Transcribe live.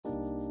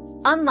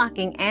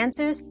unlocking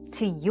answers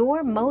to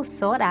your most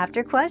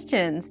sought-after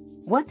questions.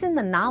 What's in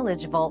the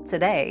Knowledge Vault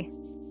today?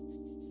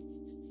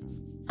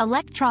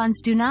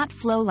 Electrons do not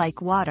flow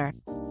like water.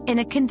 In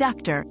a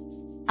conductor,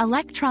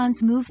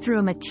 electrons move through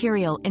a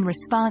material in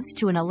response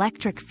to an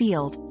electric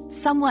field,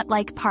 somewhat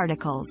like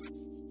particles.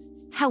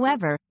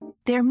 However,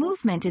 their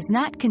movement is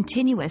not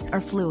continuous or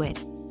fluid.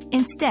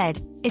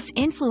 Instead, it's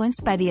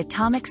influenced by the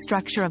atomic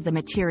structure of the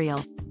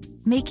material,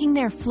 making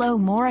their flow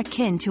more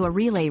akin to a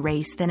relay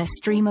race than a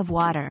stream of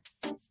water.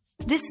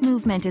 This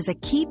movement is a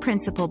key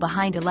principle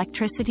behind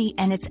electricity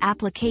and its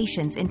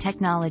applications in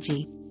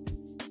technology.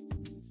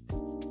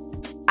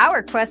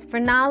 Our quest for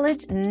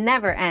knowledge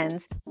never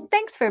ends.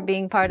 Thanks for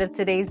being part of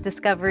today's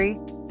discovery.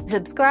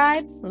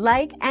 Subscribe,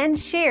 like, and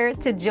share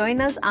to join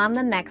us on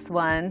the next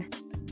one.